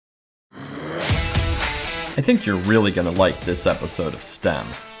I think you're really going to like this episode of STEM,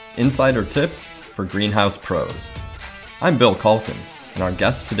 Insider Tips for Greenhouse Pros. I'm Bill Calkins, and our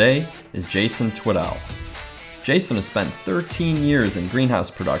guest today is Jason Twaddell. Jason has spent 13 years in greenhouse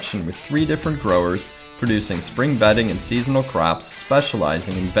production with 3 different growers producing spring bedding and seasonal crops,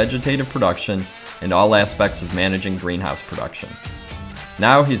 specializing in vegetative production and all aspects of managing greenhouse production.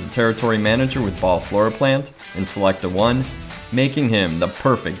 Now he's a territory manager with Ball FloraPlant in Selecta 1, making him the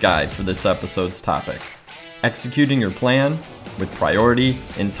perfect guide for this episode's topic: executing your plan with priority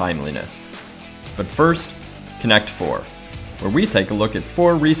and timeliness. But first, Connect 4, where we take a look at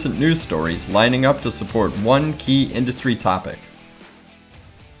 4 recent news stories lining up to support one key industry topic.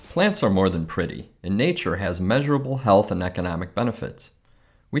 Plants are more than pretty, and nature has measurable health and economic benefits.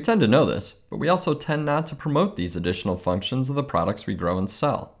 We tend to know this, but we also tend not to promote these additional functions of the products we grow and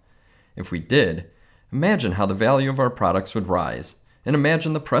sell. If we did, imagine how the value of our products would rise, and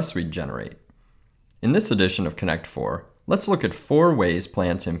imagine the press we'd generate. In this edition of Connect 4, let's look at 4 ways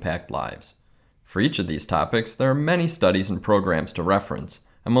plants impact lives. For each of these topics, there are many studies and programs to reference.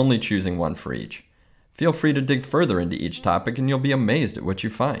 I'm only choosing one for each. Feel free to dig further into each topic and you'll be amazed at what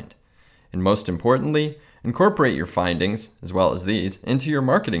you find. And most importantly, incorporate your findings, as well as these, into your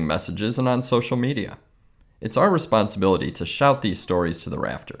marketing messages and on social media. It's our responsibility to shout these stories to the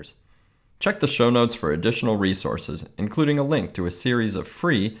rafters. Check the show notes for additional resources, including a link to a series of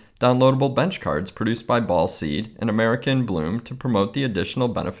free, downloadable bench cards produced by Ball Seed and America in Bloom to promote the additional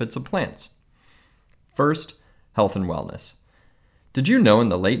benefits of plants. First, health and wellness. Did you know in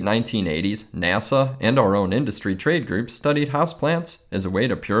the late 1980s, NASA and our own industry trade groups studied houseplants as a way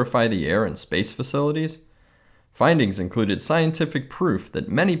to purify the air in space facilities? Findings included scientific proof that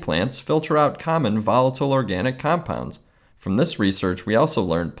many plants filter out common volatile organic compounds. From this research, we also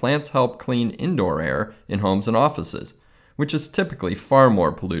learned plants help clean indoor air in homes and offices, which is typically far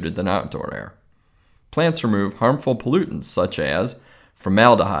more polluted than outdoor air. Plants remove harmful pollutants such as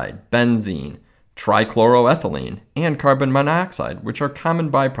formaldehyde, benzene, trichloroethylene, and carbon monoxide, which are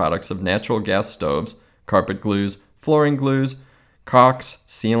common byproducts of natural gas stoves, carpet glues, flooring glues, caulks,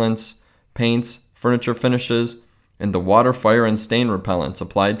 sealants, paints, furniture finishes, and the water, fire, and stain repellents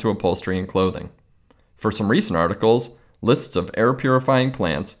applied to upholstery and clothing. For some recent articles, lists of air purifying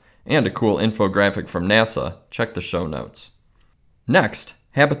plants, and a cool infographic from NASA, check the show notes. Next,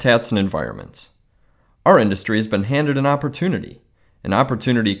 habitats and environments. Our industry has been handed an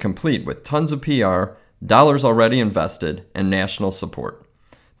opportunity complete with tons of PR, dollars already invested, and national support.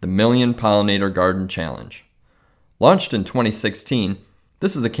 The Million Pollinator Garden Challenge. Launched in 2016,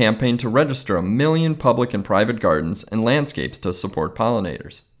 this is a campaign to register 1 million public and private gardens and landscapes to support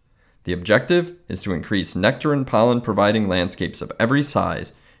pollinators. The objective is to increase nectar and pollen-providing landscapes of every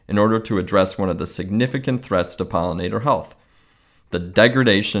size in order to address one of the significant threats to pollinator health: the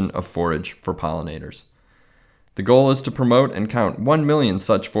degradation of forage for pollinators. The goal is to promote and count 1 million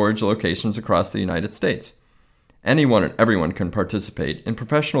such forage locations across the United States. Anyone and everyone can participate, and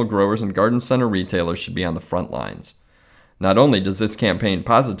professional growers and garden center retailers should be on the front lines. Not only does this campaign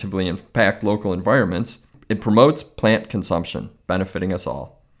positively impact local environments, it promotes plant consumption, benefiting us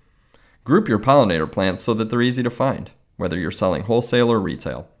all. Group your pollinator plants so that they're easy to find, whether you're selling wholesale or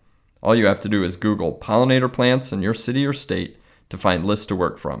retail. All you have to do is Google pollinator plants in your city or state to find lists to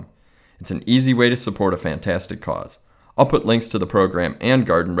work from. It's an easy way to support a fantastic cause. I'll put links to the program and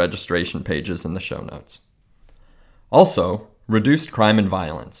garden registration pages in the show notes. Also, reduced crime and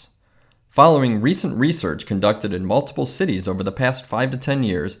violence. Following recent research conducted in multiple cities over the past 5 to 10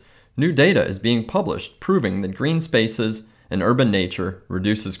 years, new data is being published proving that green spaces and urban nature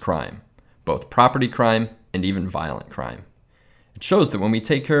reduces crime, both property crime and even violent crime. It shows that when we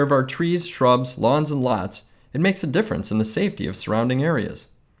take care of our trees, shrubs, lawns, and lots, it makes a difference in the safety of surrounding areas.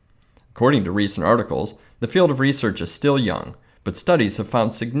 According to recent articles, the field of research is still young, but studies have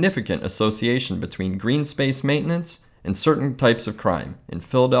found significant association between green space maintenance and certain types of crime in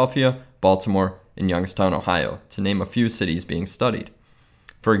Philadelphia, Baltimore, and Youngstown, Ohio, to name a few cities being studied.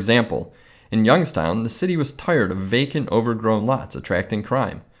 For example, in Youngstown, the city was tired of vacant, overgrown lots attracting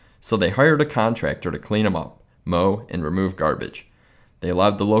crime, so they hired a contractor to clean them up, mow, and remove garbage. They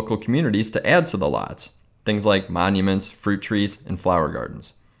allowed the local communities to add to the lots, things like monuments, fruit trees, and flower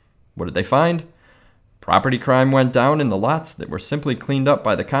gardens. What did they find? Property crime went down in the lots that were simply cleaned up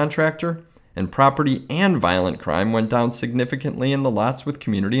by the contractor, and property and violent crime went down significantly in the lots with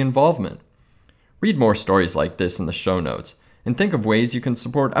community involvement. Read more stories like this in the show notes, and think of ways you can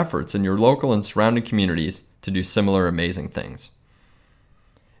support efforts in your local and surrounding communities to do similar amazing things.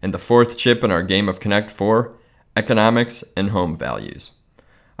 And the 4th chip in our game of Connect 4, economics and home values.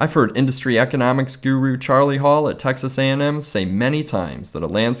 I've heard industry economics guru Charlie Hall at Texas A&M say many times that a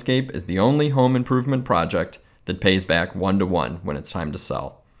landscape is the only home improvement project that pays back 1-to-1 when it's time to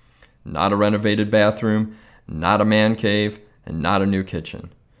sell. Not a renovated bathroom, not a man cave, and not a new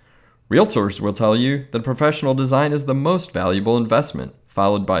kitchen. Realtors will tell you that professional design is the most valuable investment,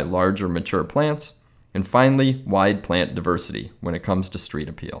 followed by larger mature plants, and finally, wide plant diversity when it comes to street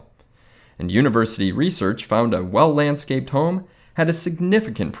appeal. And university research found a well-landscaped home had a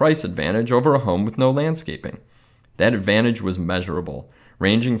significant price advantage over a home with no landscaping. That advantage was measurable,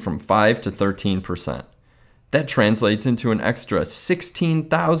 ranging from 5 to 13%. That translates into an extra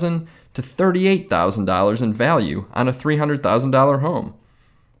 $16,000 to $38,000 in value on a $300,000 home.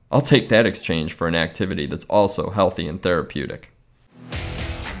 I'll take that exchange for an activity that's also healthy and therapeutic.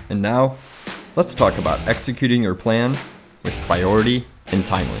 And now, let's talk about executing your plan with priority and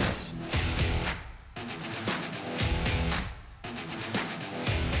timeliness.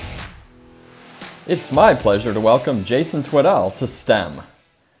 It's my pleasure to welcome Jason Twaddell to STEM.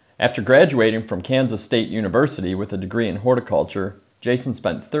 After graduating from Kansas State University with a degree in horticulture, Jason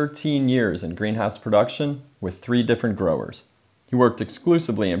spent 13 years in greenhouse production with 3 different growers. He worked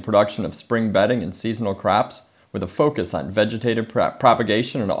exclusively in production of spring bedding and seasonal crops with a focus on vegetative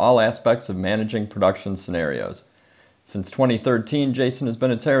propagation and all aspects of managing production scenarios. Since 2013, Jason has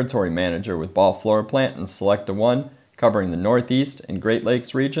been a territory manager with Ball FloraPlant and Selecta 1, covering the Northeast and Great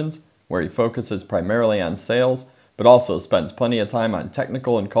Lakes regions, where he focuses primarily on sales, but also spends plenty of time on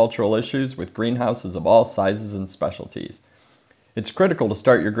technical and cultural issues with greenhouses of all sizes and specialties. It's critical to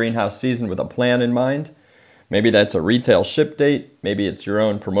start your greenhouse season with a plan in mind. Maybe that's a retail ship date, maybe it's your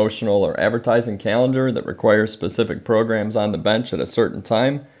own promotional or advertising calendar that requires specific programs on the bench at a certain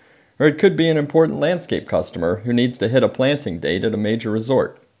time, or it could be an important landscape customer who needs to hit a planting date at a major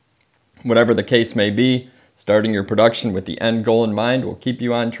resort. Whatever the case may be, starting your production with the end goal in mind will keep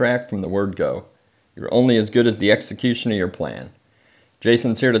you on track from the word go. You're only as good as the execution of your plan.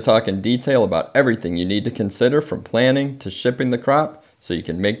 Jason's here to talk in detail about everything you need to consider from planning to shipping the crop so you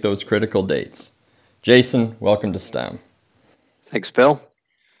can make those critical dates. Jason, welcome to STEM. Thanks, Bill.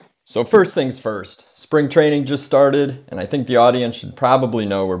 So first things first, spring training just started, and I think the audience should probably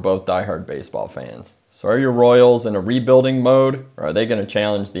know we're both diehard baseball fans. So are your Royals in a rebuilding mode, or are they going to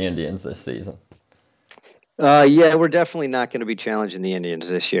challenge the Indians this season? Yeah, we're definitely not going to be challenging the Indians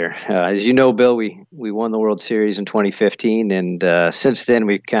this year. As you know, Bill, we won the World Series in 2015, and since then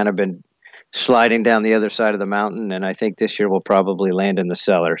we've kind of been sliding down the other side of the mountain, and I think this year we'll probably land in the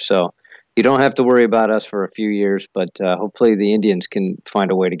cellar. So you don't have to worry about us for a few years, but hopefully the Indians can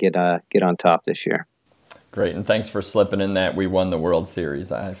find a way to get on top this year. Great, and thanks for slipping in that we won the World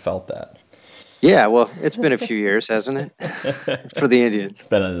Series. I felt that. Yeah, well, it's been a few years, hasn't it, for the Indians? It's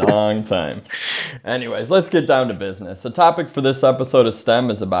been a long time. Anyways, let's get down to business. The topic for this episode of STEM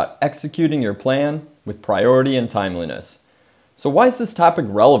is about executing your plan with priority and timeliness. So why is this topic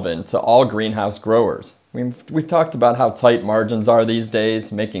relevant to all greenhouse growers? We've talked about how tight margins are these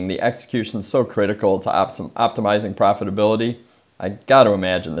days, making the execution so critical to optimizing profitability. I got to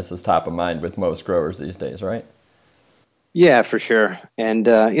imagine this is top of mind with most growers these days, right? Yeah, for sure. And,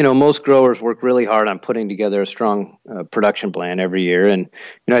 most growers work really hard on putting together a strong production plan every year. And,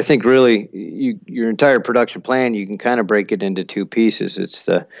 I think really your entire production plan, you can kind of break it into 2 pieces. It's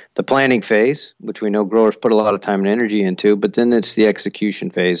the planning phase, which we know growers put a lot of time and energy into, but then it's the execution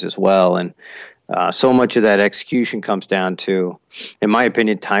phase as well. And so much of that execution comes down to, in my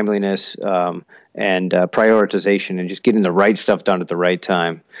opinion, timeliness and prioritization and just getting the right stuff done at the right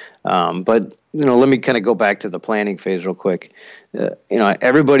time. But let me kind of go back to the planning phase real quick.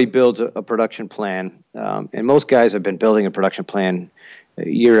 Everybody builds a production plan, and most guys have been building a production plan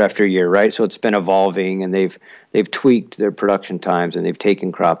year after year, right? So it's been evolving, and they've tweaked their production times, and they've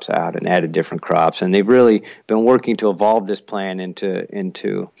taken crops out and added different crops, and they've really been working to evolve this plan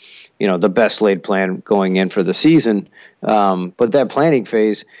into the best laid plan going in for the season. But that planning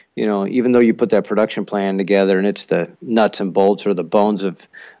phase, even though you put that production plan together and it's the nuts and bolts or the bones of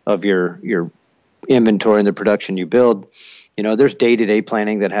your inventory and the production you build, there's day-to-day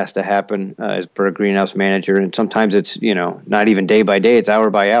planning that has to happen as per a greenhouse manager, and sometimes it's not even day by day; it's hour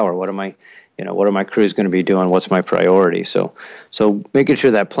by hour. What are my crews going to be doing? What's my priority? So making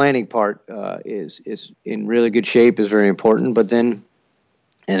sure that planning part is in really good shape is very important. But then,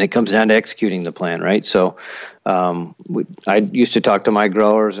 and it comes down to executing the plan, right? So I used to talk to my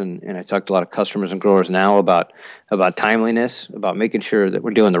growers, and I talk to a lot of customers and growers now about timeliness, about making sure that we're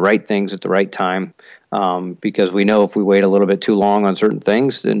doing the right things at the right time, because we know if we wait a little bit too long on certain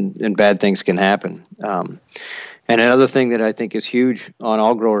things, then bad things can happen. And another thing that I think is huge on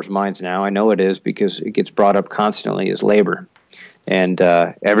all growers' minds now, I know it is because it gets brought up constantly, is labor. And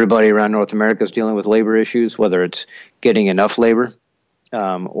everybody around North America is dealing with labor issues, whether it's getting enough labor,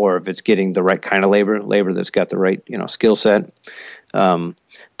 or if it's getting the right kind of labor that's got the right skill set.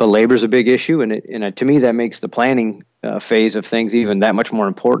 But labor is a big issue, and to me that makes the planning phase of things even that much more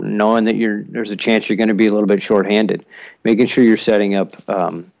important. Knowing that there's a chance you're going to be a little bit shorthanded, making sure you're setting up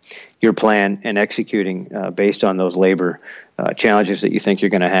your plan and executing based on those labor challenges that you think you're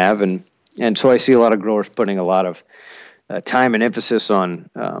going to have, and so I see a lot of growers putting a lot of time and emphasis on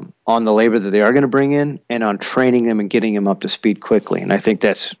the labor that they are going to bring in, and on training them and getting them up to speed quickly. And I think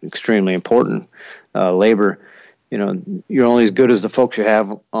that's extremely important. Labor, you're only as good as the folks you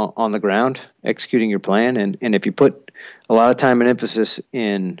have on the ground executing your plan. And if you put a lot of time and emphasis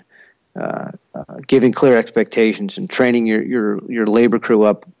in giving clear expectations and training your labor crew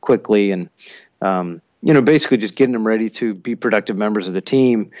up quickly, and basically just getting them ready to be productive members of the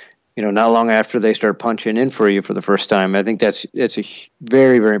team, not long after they start punching in for you for the first time. I think that's a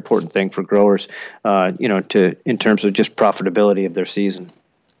very, very important thing for growers, in terms of just profitability of their season.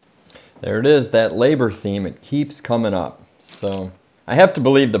 There it is, that labor theme. It keeps coming up. So I have to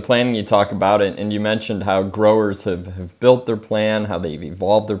believe the planning you talk about it, and you mentioned how growers have built their plan, how they've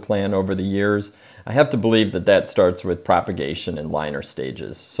evolved their plan over the years. I have to believe that starts with propagation and liner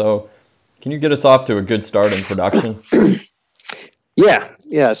stages. So can you get us off to a good start in production?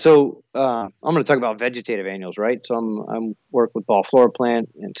 Yeah. So I'm going to talk about vegetative annuals, right? So I'm work with Ball FloraPlant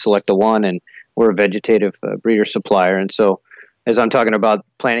and Selecta One, and we're a vegetative breeder supplier. And so as I'm talking about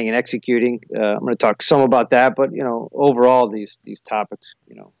planning and executing, I'm going to talk some about that. But overall, these topics,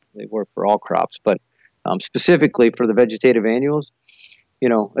 they work for all crops. But specifically for the vegetative annuals,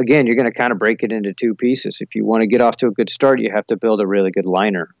 again, you're going to kind of break it into two pieces. If you want to get off to a good start, you have to build a really good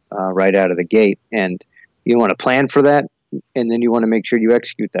liner right out of the gate, and you want to plan for that. And then you want to make sure you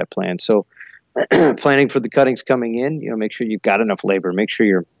execute that plan. So planning for the cuttings coming in, make sure you've got enough labor. Make sure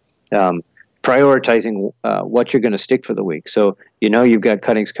you're prioritizing what you're going to stick for the week. So you've got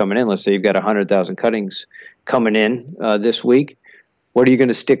cuttings coming in. Let's say you've got 100,000 cuttings coming in this week. What are you going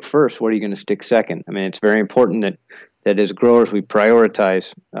to stick first? What are you going to stick second? I mean, it's very important that as growers we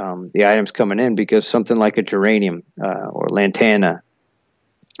prioritize the items coming in, because something like a geranium or lantana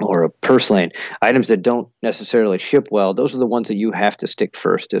or a purslane, items that don't necessarily ship well, those are the ones that you have to stick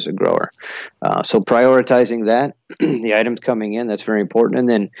first as a grower. So prioritizing that, the items coming in, that's very important. And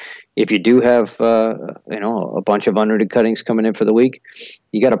then if you do have a bunch of unrooted cuttings coming in for the week,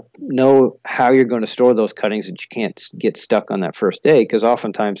 you got to know how you're going to store those cuttings that you can't get stuck on that first day, because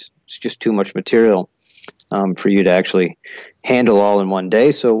oftentimes it's just too much material for you to actually handle all in one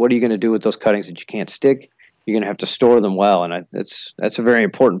day. So what are you going to do with those cuttings that you can't stick? You're going to have to store them well, and that's a very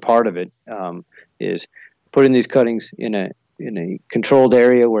important part of it, is putting these cuttings in a controlled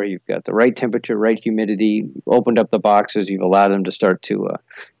area where you've got the right temperature, right humidity. You've opened up the boxes, you've allowed them to start to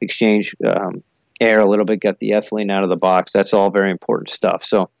exchange air a little bit, get the ethylene out of the box. That's all very important stuff.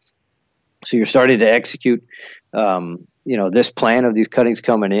 So you're starting to execute, this plan of these cuttings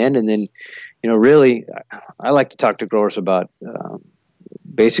coming in, and then, really, I like to talk to growers about.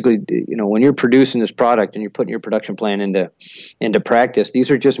 Basically, when you're producing this product and you're putting your production plan into practice, these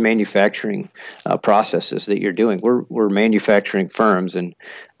are just manufacturing processes that you're doing. We're manufacturing firms, and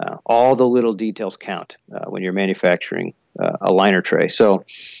all the little details count when you're manufacturing a liner tray. So,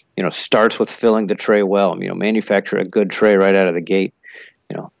 starts with filling the tray well. Manufacture a good tray right out of the gate.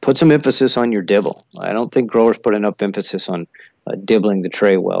 Put some emphasis on your dibble. I don't think growers put enough emphasis on dibbling the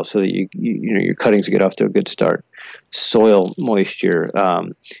tray well, so that your cuttings get off to a good start. Soil moisture.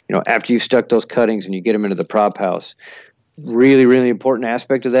 After you've stuck those cuttings and you get them into the prop house, really, really important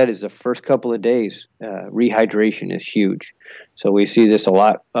aspect of that is the first couple of days. Rehydration is huge. So we see this a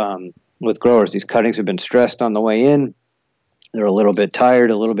lot with growers. These cuttings have been stressed on the way in. They're a little bit tired,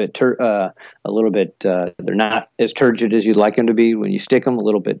 they're not as turgid as you'd like them to be when you stick them, a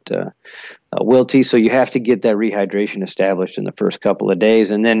little bit wilty. So you have to get that rehydration established in the first couple of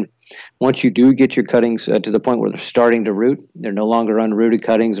days. And then once you do get your cuttings to the point where they're starting to root, they're no longer unrooted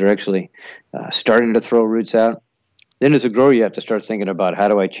cuttings, they're actually starting to throw roots out. Then as a grower, you have to start thinking about, how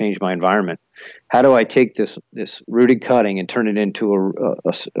do I change my environment? How do I take this rooted cutting and turn it into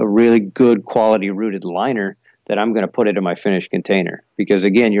a really good quality rooted liner that I'm going to put into my finished container? Because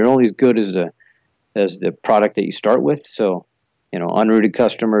again, you're only as good as the product that you start with. So, unrooted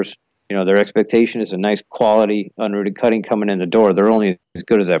customers, their expectation is a nice quality unrooted cutting coming in the door. They're only as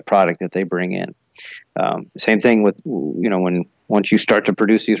good as that product that they bring in. Same thing with, once you start to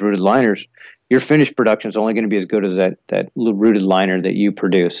produce these rooted liners, your finished production is only going to be as good as that rooted liner that you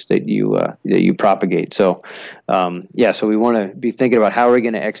produce, that you propagate. So, so we want to be thinking about how we're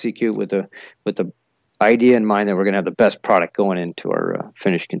going to execute with the idea in mind that we're going to have the best product going into our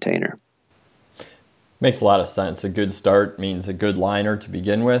finished container. Makes a lot of sense. A good start means a good liner to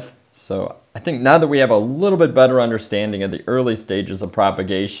begin with. So I think now that we have a little bit better understanding of the early stages of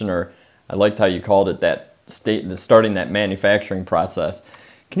propagation, or I liked how you called it that starting that manufacturing process,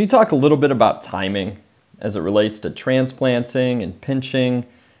 can you talk a little bit about timing as it relates to transplanting and pinching,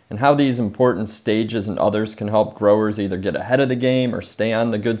 and how these important stages and others can help growers either get ahead of the game or stay on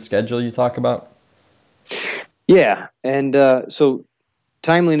the good schedule you talk about? Yeah, and so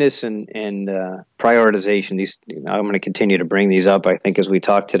timeliness and prioritization. I'm going to continue to bring these up, I think, as we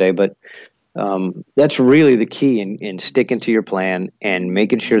talk today. But that's really the key in sticking to your plan and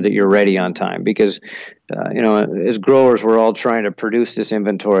making sure that you're ready on time. Because as growers, we're all trying to produce this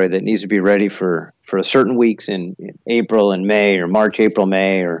inventory that needs to be ready for certain weeks in April and May, or March, April,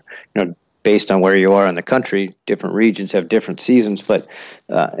 May, or based on where you are in the country. Different regions have different seasons, but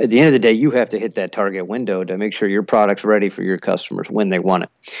at the end of the day, you have to hit that target window to make sure your product's ready for your customers when they want it.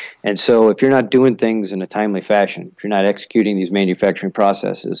 And so if you're not doing things in a timely fashion, if you're not executing these manufacturing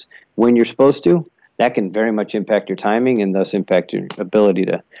processes when you're supposed to, that can very much impact your timing and thus impact your ability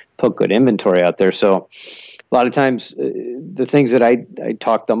to put good inventory out there. So a lot of times, the things that I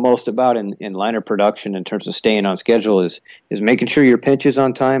talk the most about in liner production in terms of staying on schedule is making sure your pinch is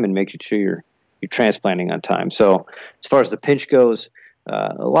on time and making sure you're transplanting on time. So as far as the pinch goes,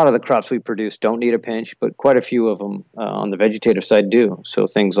 a lot of the crops we produce don't need a pinch, but quite a few of them on the vegetative side do. So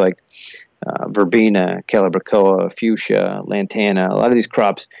things like verbena, calibrachoa, fuchsia, lantana, a lot of these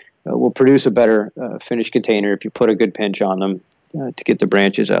crops will produce a better finished container if you put a good pinch on them to get the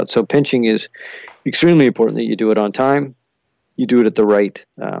branches out. So pinching is extremely important that you do it on time. You do it at the right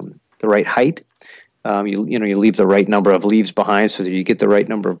height. You leave the right number of leaves behind so that you get the right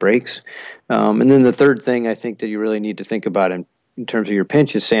number of breaks. And then the third thing I think that you really need to think about in terms of your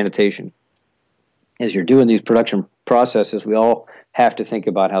pinch is sanitation. As you're doing these production processes, we all have to think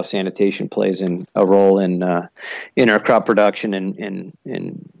about how sanitation plays in a role in our crop production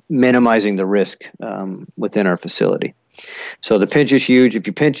and minimizing the risk within our facility. So the pinch is huge. If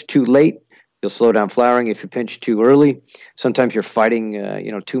you pinch too late, you'll slow down flowering. If you pinch too early, sometimes you're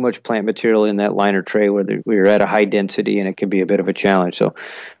fighting too much plant material in that liner tray where you're at a high density, and it can be a bit of a challenge. So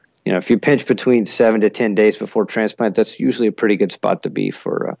if you pinch between 7 to 10 days before transplant, that's usually a pretty good spot to be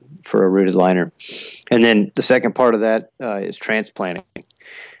for a rooted liner. And then the second part of that is transplanting.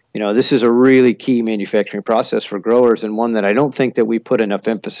 This is a really key manufacturing process for growers, and one that I don't think that we put enough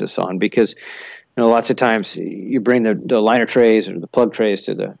emphasis on, because lots of times you bring the liner trays or the plug trays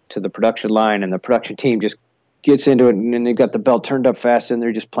to the production line, and the production team just gets into it, and then they've got the belt turned up fast, and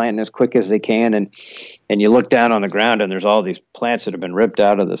they're just planting as quick as they can, and you look down on the ground, and there's all these plants that have been ripped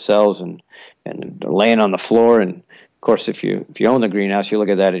out of the cells and they're laying on the floor. And of course, if you own the greenhouse, you look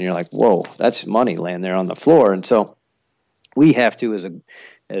at that and you're like, whoa, that's money laying there on the floor. And so we have to,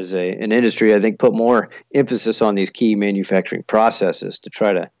 as an industry, I think, put more emphasis on these key manufacturing processes to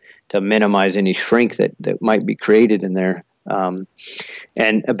try to minimize any shrink that might be created in there.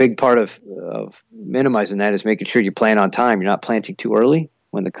 And a big part of minimizing that is making sure you plant on time. You're not planting too early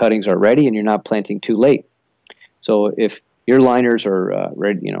when the cuttings are ready, and you're not planting too late. So if your liners are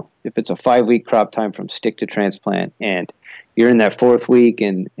ready, if it's a 5-week crop time from stick to transplant, and you're in that 4th week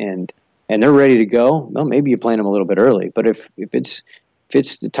and they're ready to go, well, maybe you plant them a little bit early. But if it's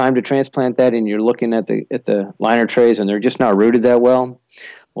the time to transplant that, and you're looking at the liner trays and they're just not rooted that well,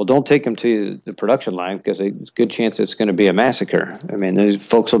 don't take them to the production line, because it's a good chance it's going to be a massacre. I mean, these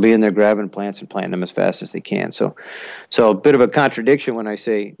folks will be in there grabbing plants and planting them as fast as they can. So a bit of a contradiction when I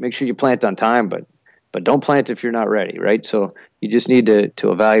say make sure you plant on time, but don't plant if you're not ready, right? So you just need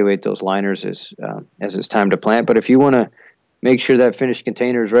to evaluate those liners as it's time to plant. But if you want to make sure that finished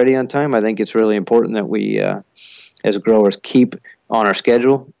container is ready on time, I think it's really important that we, as growers, keep on our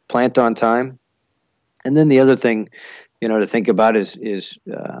schedule, plant on time. And then the other thing, to think about is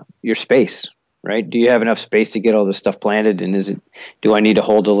your space, right? Do you have enough space to get all this stuff planted? And do I need to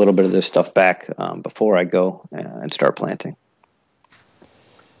hold a little bit of this stuff back before I go and start planting?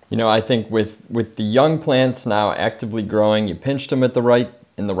 I think with the young plants now actively growing, you pinched them in the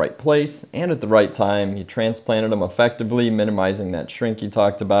right place and at the right time. You transplanted them effectively, minimizing that shrink you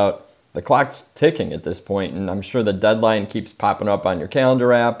talked about. The clock's ticking at this point, and I'm sure the deadline keeps popping up on your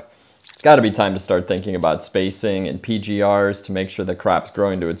calendar app. It's got to be time to start thinking about spacing and PGRs to make sure the crop's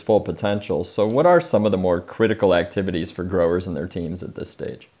growing to its full potential. So what are some of the more critical activities for growers and their teams at this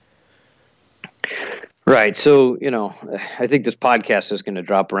stage? Right. So, I think this podcast is going to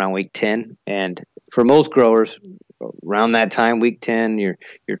drop around week 10. And for most growers, around that time, week 10, you're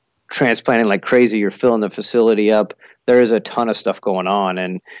transplanting like crazy, you're filling the facility up. There is a ton of stuff going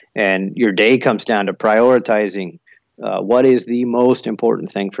on, and your day comes down to prioritizing what is the most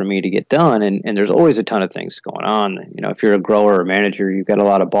important thing for me to get done, and there's always a ton of things going on. If you're a grower or manager, you've got a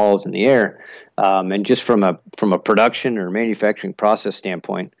lot of balls in the air, and just from a production or manufacturing process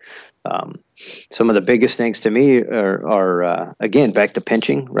standpoint, some of the biggest things to me are again, back to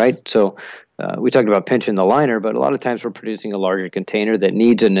pinching, right? So we talked about pinching the liner, but a lot of times we're producing a larger container that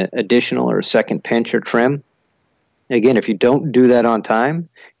needs an additional or a second pinch or trim. Again, if you don't do that on time,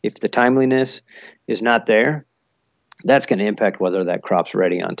 if the timeliness is not there, that's going to impact whether that crop's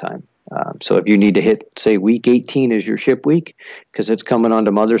ready on time. So if you need to hit, say, week 18 is your ship week because it's coming on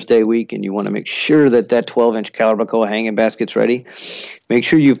to Mother's Day week, and you want to make sure that 12-inch calibracoa hanging basket's ready, make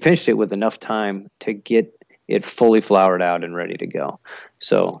sure you've pinched it with enough time to get it fully flowered out and ready to go.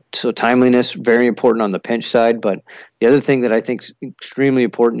 So timeliness, very important on the pinch side. But the other thing that I think is extremely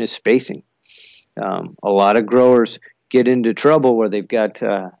important is spacing. A lot of growers get into trouble where they've got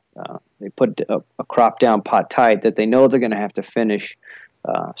they put a crop down pot tight that they know they're going to have to finish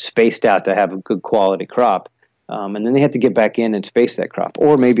spaced out to have a good quality crop. And then they have to get back in and space that crop.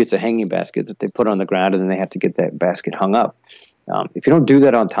 Or maybe it's a hanging basket that they put on the ground and then they have to get that basket hung up. If you don't do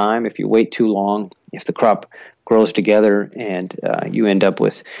that on time, if you wait too long, if the crop grows together and you end up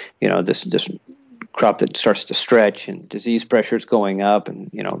with, this crop that starts to stretch and disease pressure is going up, and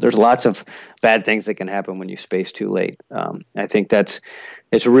there's lots of bad things that can happen when you space too late. I think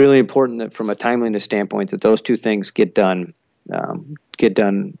it's really important that from a timeliness standpoint that those two things get done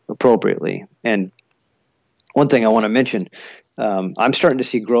appropriately. And one thing I want to mention, I'm starting to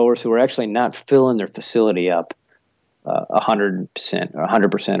see growers who are actually not filling their facility up 100% or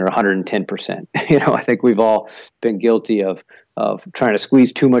 100% or 110%. I think we've all been guilty of trying to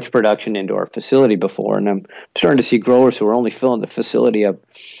squeeze too much production into our facility before, and I'm starting to see growers who are only filling the facility up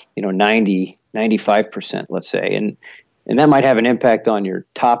 90, 95%, let's say, and that might have an impact on your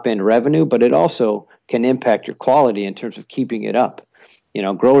top end revenue, but it also can impact your quality in terms of keeping it up.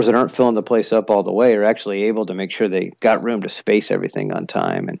 Growers that aren't filling the place up all the way are actually able to make sure they got room to space everything on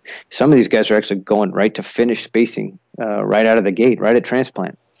time. And some of these guys are actually going right to finish spacing right out of the gate, right at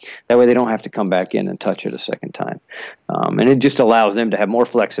transplant. That way they don't have to come back in and touch it a second time. And it just allows them to have more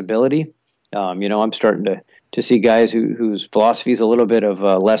flexibility. I'm starting to see guys whose philosophy is a little bit of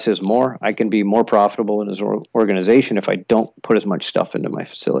less is more. I can be more profitable in his organization if I don't put as much stuff into my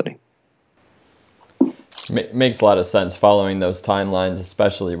facility. Makes a lot of sense following those timelines,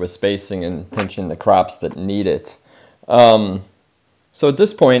 especially with spacing and pinching the crops that need it. So at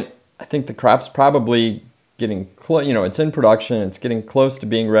this point, I think the crop's probably getting close. It's in production. It's getting close to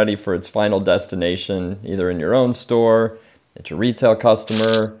being ready for its final destination, either in your own store, at your retail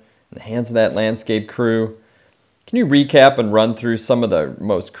customer, in the hands of that landscape crew. Can you recap and run through some of the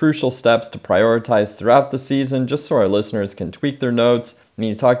most crucial steps to prioritize throughout the season, just so our listeners can tweak their notes? I mean,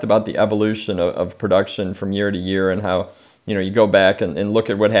 you talked about the evolution of production from year to year and how, you go back and look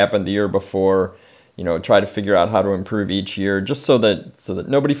at what happened the year before, try to figure out how to improve each year, just so that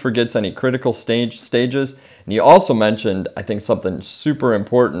nobody forgets any critical stages. And you also mentioned, I think, something super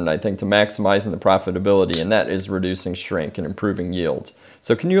important, I think, to maximizing the profitability, and that is reducing shrink and improving yields.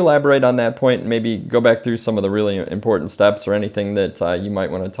 So can you elaborate on that point and maybe go back through some of the really important steps or anything that you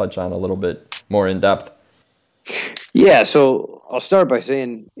might want to touch on a little bit more in depth? Yeah, so I'll start by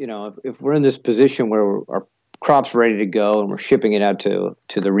saying, if we're in this position where our crop's ready to go and we're shipping it out to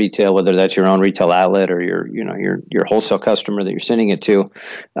the retail, whether that's your own retail outlet or your wholesale customer that you're sending it to,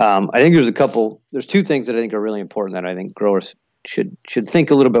 I think there's two things that I think are really important that I think growers should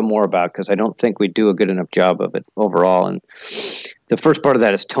think a little bit more about, because I don't think we do a good enough job of it overall. And the first part of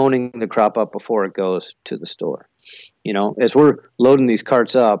that is toning the crop up before it goes to the store. As we're loading these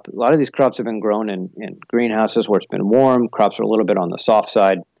carts up, a lot of these crops have been grown in greenhouses where it's been warm. Crops are a little bit on the soft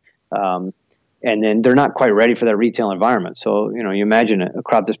side. And then they're not quite ready for that retail environment. So, you imagine a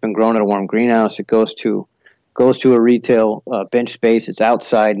crop that's been grown in a warm greenhouse, it goes to a retail bench space. It's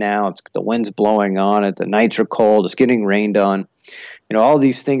outside now. The wind's blowing on it. The nights are cold. It's getting rained on. All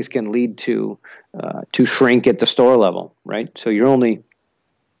these things can lead to shrink at the store level, right? So you're only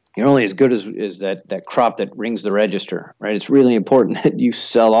as good as that crop that rings the register, right? It's really important that you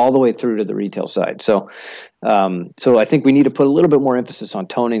sell all the way through to the retail side. So I think we need to put a little bit more emphasis on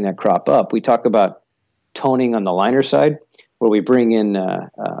toning that crop up. We talk about toning on the liner side, where we bring in an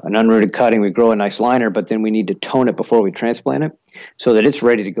unrooted cutting, we grow a nice liner, but then we need to tone it before we transplant it so that it's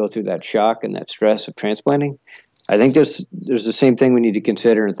ready to go through that shock and that stress of transplanting. I think there's the same thing we need to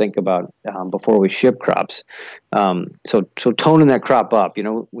consider and think about before we ship crops. So toning that crop up,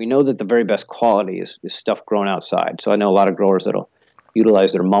 we know that the very best quality is stuff grown outside. So I know a lot of growers that'll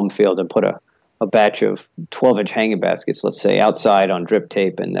utilize their mum field and put a batch of 12-inch hanging baskets, let's say, outside on drip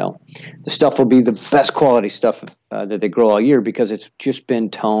tape, and the stuff will be the best quality stuff that they grow all year because it's just been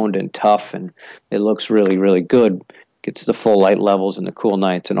toned and tough, and it looks really, really good. Gets the full light levels and the cool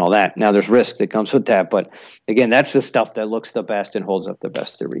nights and all that. Now, there's risk that comes with that, but again, that's the stuff that looks the best and holds up the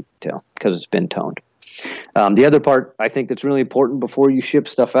best at retail because it's been toned. The other part I think that's really important before you ship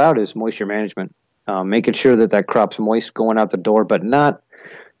stuff out is moisture management. Making sure that crop's moist going out the door, but not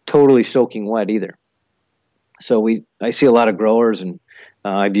totally soaking wet either. So I see a lot of growers, and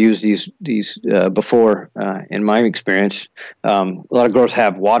I've used these before in my experience. A lot of growers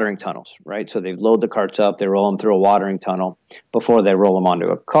have watering tunnels, right? So they load the carts up, they roll them through a watering tunnel before they roll them onto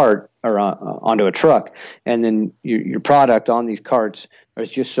a cart or onto a truck, and then your product on these carts is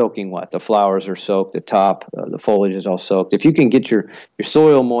just soaking wet. The flowers are soaked, the top, the foliage is all soaked. If you can get your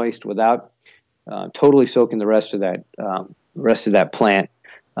soil moist without totally soaking the rest of that plant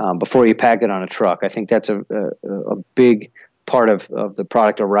before you pack it on a truck, I think that's a big part of the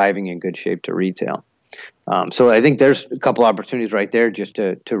product arriving in good shape to retail. So I think there's a couple opportunities right there just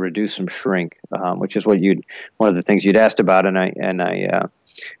to reduce some shrink, which is one of the things you'd asked about, and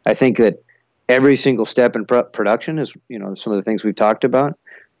I think that every single step in production is, some of the things we've talked about.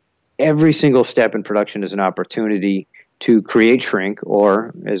 Every single step in production is an opportunity to create shrink,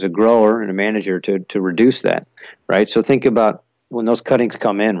 or as a grower and a manager to reduce that, right? So think about when those cuttings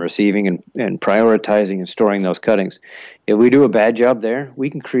come in, receiving and prioritizing and storing those cuttings. If we do a bad job there, we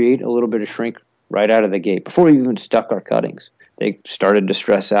can create a little bit of shrink right out of the gate before we even stuck our cuttings. They started to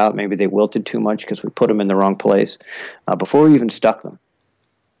stress out. Maybe they wilted too much because we put them in the wrong place before we even stuck them.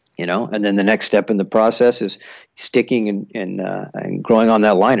 And then the next step in the process is sticking and growing on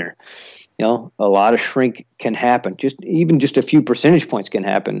that liner. A lot of shrink can happen. Just a few percentage points can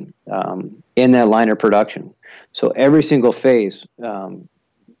happen in that liner production. So every single phase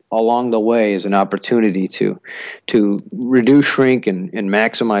along the way is an opportunity to reduce shrink and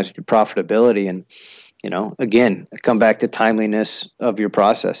maximize your profitability. And again, come back to timeliness of your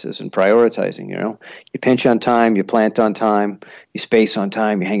processes and prioritizing. You pinch on time, you plant on time, you space on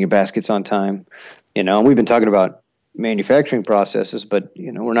time, you hang your baskets on time. And we've been talking about manufacturing processes, but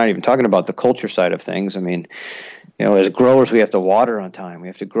we're not even talking about the culture side of things. I mean, as growers, we have to water on time. We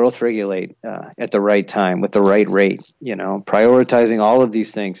have to growth regulate at the right time with the right rate. Prioritizing all of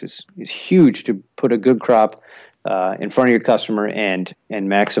these things is huge to put a good crop in front of your customer and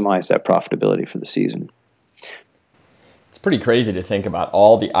maximize that profitability for the season. It's pretty crazy to think about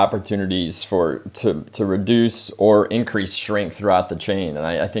all the opportunities to reduce or increase shrink throughout the chain. And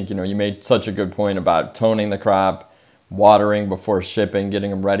I think you made such a good point about toning the crop, watering before shipping, getting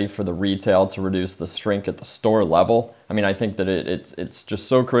them ready for the retail to reduce the shrink at the store level. I mean, I think that it's just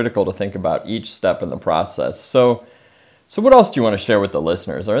so critical to think about each step in the process. So what else do you want to share with the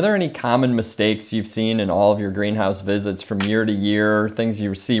listeners? Are there any common mistakes you've seen in all of your greenhouse visits from year to year, things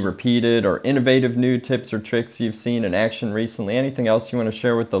you see repeated, or innovative new tips or tricks you've seen in action recently? Anything else you want to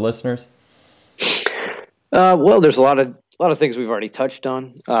share with the listeners? Well, there's a lot of things we've already touched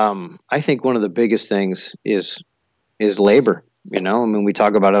on. I think one of the biggest things is labor. We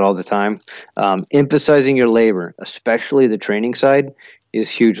talk about it all the time. Emphasizing your labor, especially the training side, is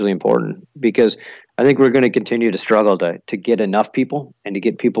hugely important because I think we're going to continue to struggle to get enough people and to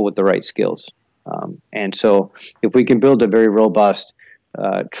get people with the right skills. And so if we can build a very robust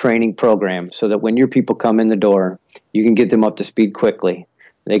training program so that when your people come in the door, you can get them up to speed quickly.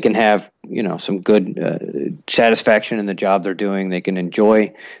 They can have, some good satisfaction in the job they're doing. They can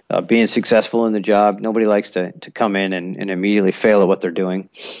enjoy being successful in the job. Nobody likes to come in and immediately fail at what they're doing.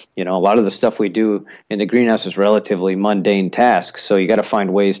 A lot of the stuff we do in the greenhouse is relatively mundane tasks. So you got to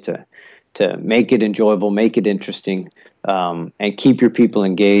find ways to make it enjoyable, make it interesting, and keep your people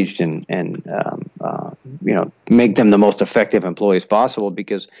engaged and make them the most effective employees possible,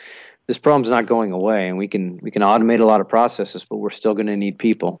 because this problem's not going away, and we can automate a lot of processes, but we're still going to need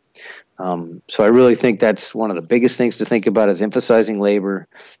people. So I really think that's one of the biggest things to think about, is emphasizing labor,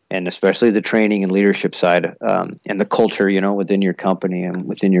 and especially the training and leadership side, and the culture, within your company and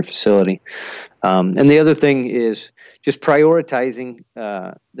within your facility. And the other thing is just prioritizing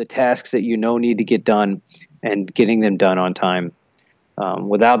the tasks that need to get done and getting them done on time.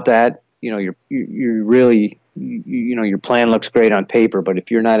 Without that, you're really your plan looks great on paper, but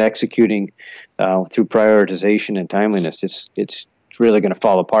if you're not executing through prioritization and timeliness, it's really going to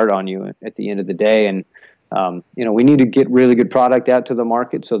fall apart on you at the end of the day. And we need to get really good product out to the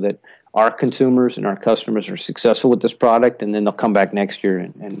market so that our consumers and our customers are successful with this product, and then they'll come back next year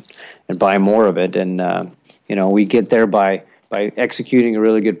and buy more of it. And we get there by by executing a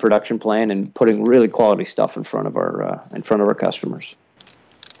really good production plan and putting really quality stuff in front of our customers.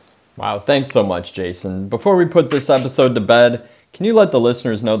 Wow, thanks so much, Jason. Before we put this episode to bed, can you let the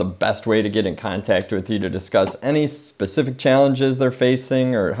listeners know the best way to get in contact with you to discuss any specific challenges they're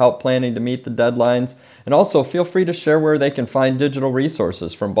facing or help planning to meet the deadlines? And also, feel free to share where they can find digital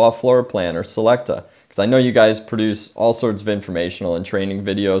resources from Ball FloraPlant or Selecta, because I know you guys produce all sorts of informational and training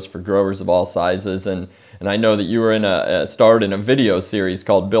videos for growers of all sizes, and I know that you were starred in a video series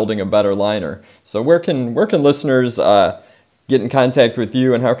called Building a Better Liner. So where can listeners get in contact with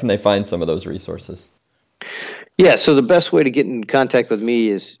you, and how can they find some of those resources? Yeah, so the best way to get in contact with me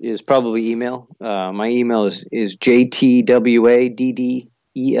is probably email. My email is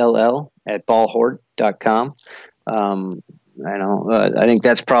jtwaddell@ballhort.com. I think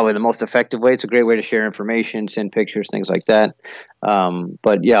that's probably the most effective way. It's a great way to share information, send pictures, things like that.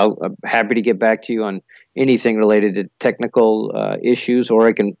 But yeah, I'm happy to get back to you on anything related to technical issues, or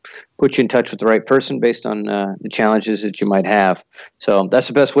I can put you in touch with the right person based on the challenges that you might have. So that's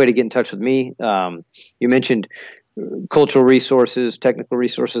the best way to get in touch with me. You mentioned cultural resources, technical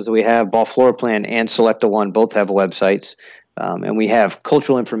resources that we have. Ball FloraPlant and Selecta One both have websites, and we have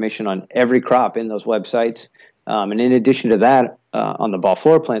cultural information on every crop in those websites. And in addition to that, on the Ball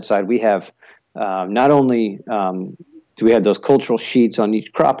FloraPlant side, we have not only do we have those cultural sheets on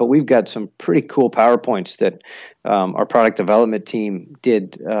each crop, but we've got some pretty cool PowerPoints that our product development team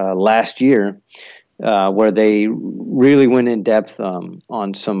did last year, where they really went in depth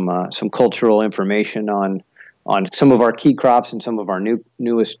on some cultural information on some of our key crops and some of our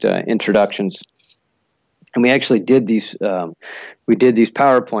newest introductions. And we actually did these. We did these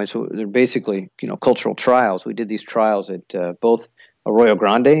PowerPoints. So they're basically, cultural trials. We did these trials at both Arroyo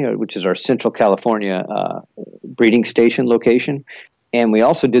Grande, which is our Central California breeding station location, and we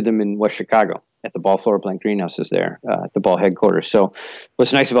also did them in West Chicago at the Ball FloraPlant greenhouses there at the Ball headquarters. So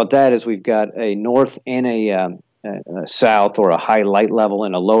what's nice about that is we've got a north and a south, or a high light level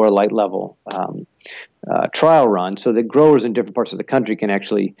and a lower light level trial run, so that growers in different parts of the country can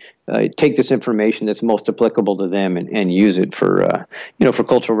actually take this information that's most applicable to them and use it for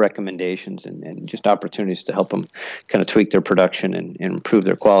cultural recommendations and just opportunities to help them kind of tweak their production and improve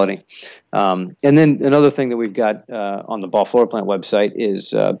their quality. And then another thing that we've got on the Ball FloraPlant website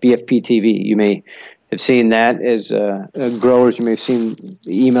is BFP TV. You may have seen that as growers. You may have seen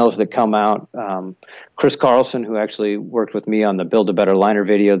the emails that come out. Chris Carlson, who actually worked with me on the Build a Better Liner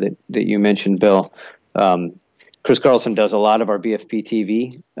video that you mentioned, Bill. Chris Carlson does a lot of our BFP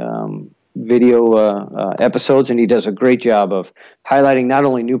TV video episodes, and he does a great job of highlighting not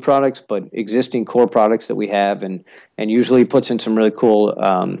only new products but existing core products that we have, and usually puts in some really cool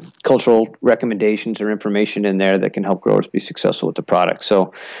cultural recommendations or information in there that can help growers be successful with the product.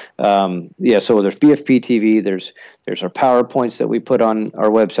 So so there's BFP TV, there's our PowerPoints that we put on our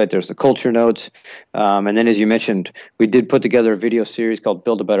website, there's the culture notes, and then, as you mentioned, we did put together a video series called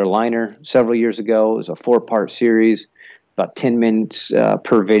Build a Better Liner several years ago. It was a 4-part series, about 10 minutes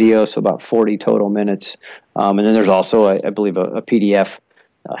per video, so about 40 total minutes. And then there's also, I believe, a PDF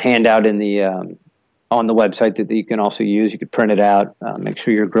handout in the on the website that you can also use. You could print it out. Make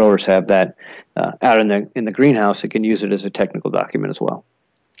sure your growers have that out in the greenhouse. They can use it as a technical document as well.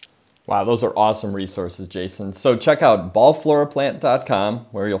 Wow, those are awesome resources, Jason. So check out ballfloraplant.com,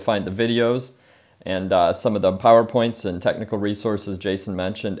 where you'll find the videos and some of the PowerPoints and technical resources Jason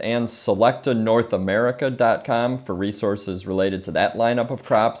mentioned, and selectanorthamerica.com for resources related to that lineup of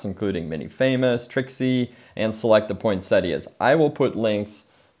crops, including Mini Famous, Trixie, and Selecta Poinsettias. I will put links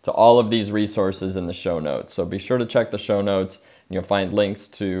to all of these resources in the show notes, so be sure to check the show notes, and you'll find links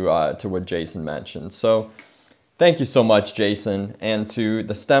to what Jason mentioned. So thank you so much, Jason, and to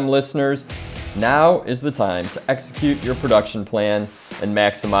the STEM listeners, now is the time to execute your production plan and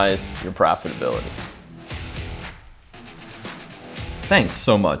maximize your profitability. Thanks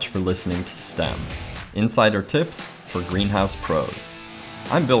so much for listening to STEM, Insider Tips for Greenhouse Pros.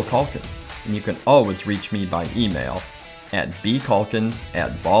 I'm Bill Calkins, and you can always reach me by email at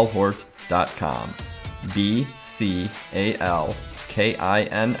bcalkins@ballhort.com,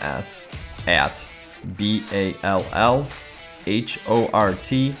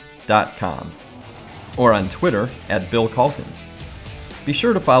 BCalkins@ballhort.com, or on Twitter @Bill Calkins. Be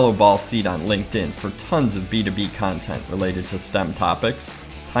sure to follow Ball Seed on LinkedIn for tons of B2B content related to STEM topics,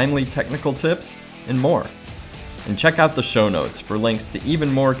 timely technical tips, and more. And check out the show notes for links to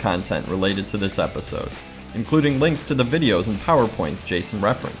even more content related to this episode, including links to the videos and PowerPoints Jason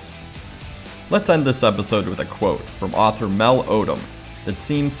referenced. Let's end this episode with a quote from author Mel Odom that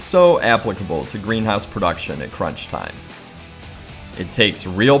seems so applicable to greenhouse production at crunch time. "It takes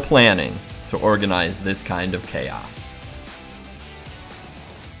real planning to organize this kind of chaos."